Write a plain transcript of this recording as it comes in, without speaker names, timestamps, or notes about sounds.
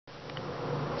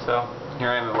So, here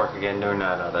I am at work again doing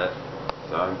night audit.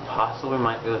 So I possibly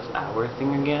might do this hour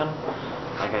thing again,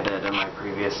 like I did in my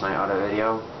previous night audit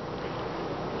video.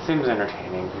 Seems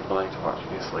entertaining. People like to watch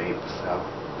me sleep, so,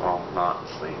 well, not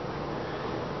sleep.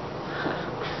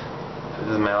 This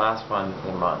is my last one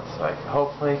for the month, so I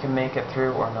hopefully can make it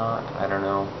through or not. I don't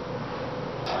know.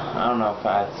 I don't know if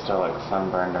I still look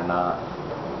sunburned or not.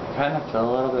 I kind of feel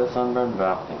a little bit sunburned, but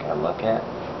I don't think I look it.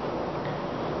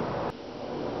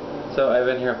 So I've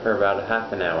been here for about a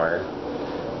half an hour,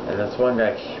 and this one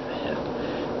guy came in,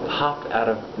 popped out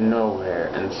of nowhere,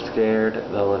 and scared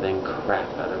the living crap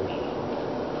out of me.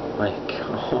 Like,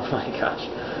 oh my gosh.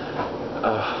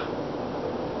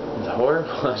 It's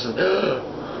horrible. It's just,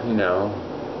 you know,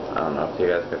 I don't know if you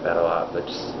guys get that a lot, but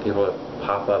just people that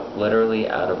pop up literally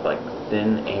out of like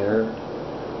thin air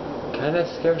kind of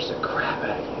scares the crap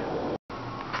out of you.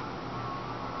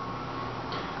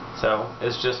 So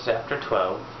it's just after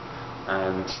 12.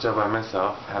 I'm still by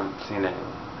myself. Haven't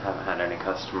had any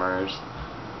customers,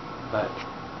 but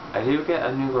I do get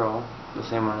a new girl, the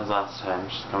same one as last time.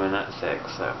 She's coming at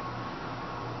 6, so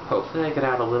hopefully I get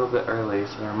out a little bit early,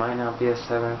 so there might not be a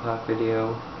 7 o'clock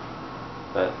video,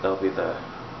 but there'll be the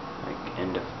like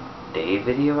end of day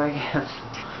video, I guess.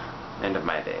 End of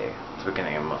my day. It's the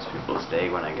beginning of most people's day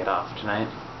when I get off tonight.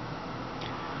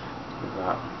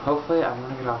 But hopefully I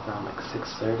want to get off around like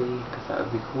 6:30, because that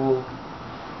would be cool.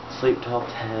 Sleep till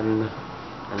 10,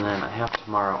 and then I have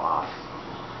tomorrow off,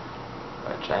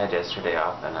 which I had yesterday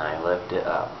off, and I lived it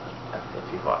up.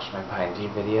 If you've watched my Pine Tea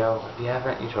video, if you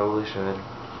haven't, you totally should,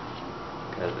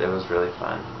 because it was really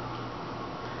fun.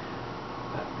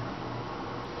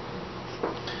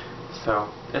 So,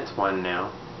 it's 1 now,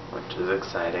 which is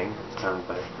exciting. It's gone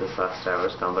by, this last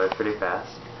hour's gone by pretty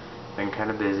fast. Been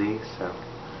kind of busy, so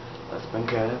that's been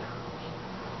good.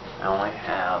 I only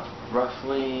have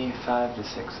roughly 5 to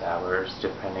 6 hours,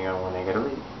 depending on when I get to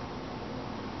leave.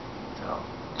 So,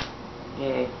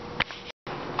 yay.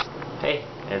 Hey,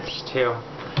 it's 2.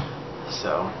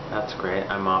 So, that's great.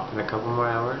 I'm off in a couple more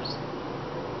hours,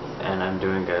 and I'm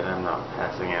doing good. I'm not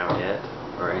passing out yet,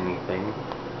 or anything.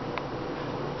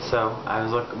 So,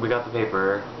 we got the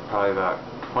paper probably about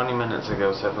 20 minutes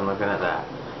ago, so I've been looking at that.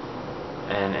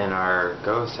 And in our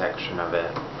Go section of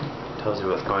it, tells you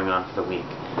what's going on for the week.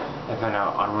 I found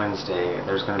out on Wednesday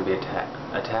there's going to be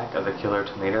Attack of the Killer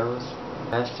Tomatoes.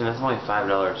 And it's only $5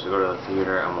 to go to the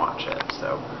theater and watch it.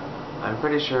 So I'm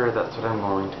pretty sure that's what I'm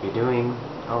going to be doing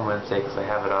on Wednesday, because I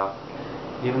have it off.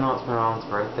 Even though it's my mom's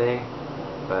birthday,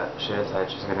 but she decided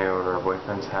she's going to go to her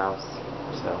boyfriend's house.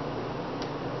 So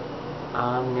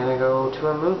I'm going to go to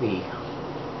a movie.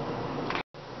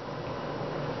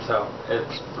 So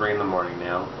it's 3 in the morning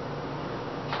now.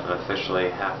 I'm officially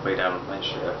halfway down with my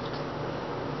shift,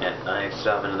 and I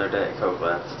still have another Diet Coke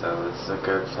left, so this is a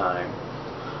good sign.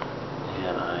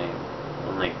 And I'm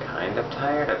only kind of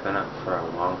tired. I've been up for a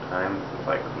long time, since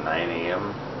like 9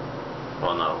 a.m.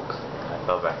 Well, no, cause I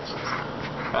fell back since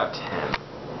about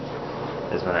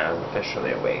 10 is when I was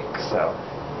officially awake. So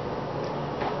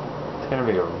it's gonna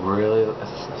be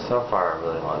so far a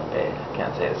really long day. I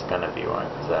can't say it's gonna be one,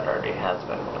 because that already has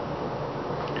been one.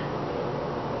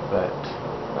 But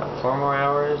about 4 more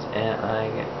hours, and I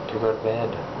get to go to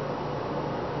bed.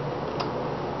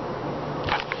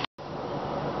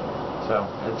 So,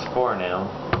 it's 4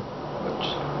 now, which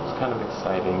is kind of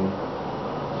exciting.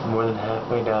 More than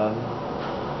halfway done.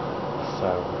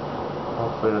 So,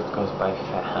 hopefully this goes by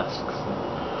fast, because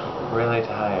I'm really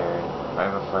tired.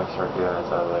 Right before I start doing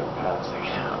this, I was like passing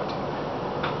out.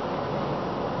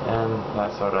 And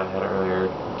that soda I had earlier,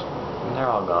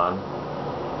 they're all gone.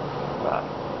 But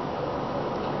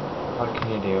what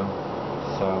can you do?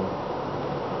 So,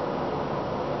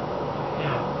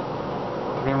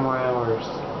 yeah, 3 more hours.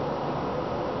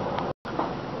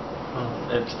 Well,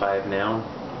 it's 5 now.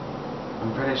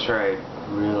 I'm pretty sure I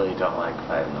really don't like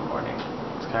 5 in the morning.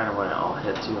 It's kind of when it all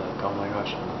hits you, like, oh my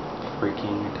gosh, I'm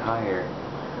freaking tired.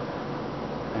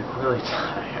 Like, really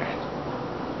tired.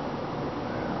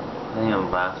 I think in the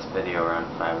last video around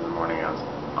 5 in the morning, I was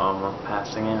almost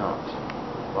passing out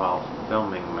while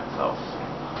filming myself.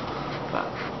 But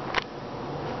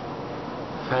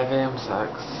 5 a.m.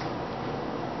 sucks.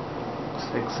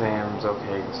 6 a.m. is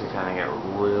okay, because you kind of get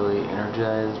really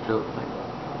energized for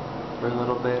a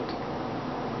little bit.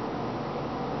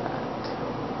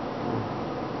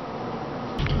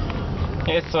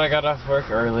 Okay, so I got off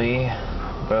work early,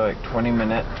 by like 20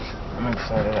 minutes. I'm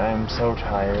excited. I'm so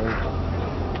tired.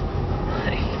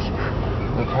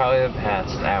 Like, probably the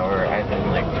past hour, I've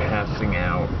been like passing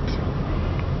out.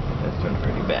 It's been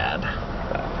pretty bad.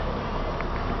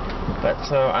 But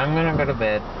so I'm gonna go to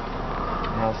bed,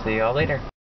 and I'll see y'all later.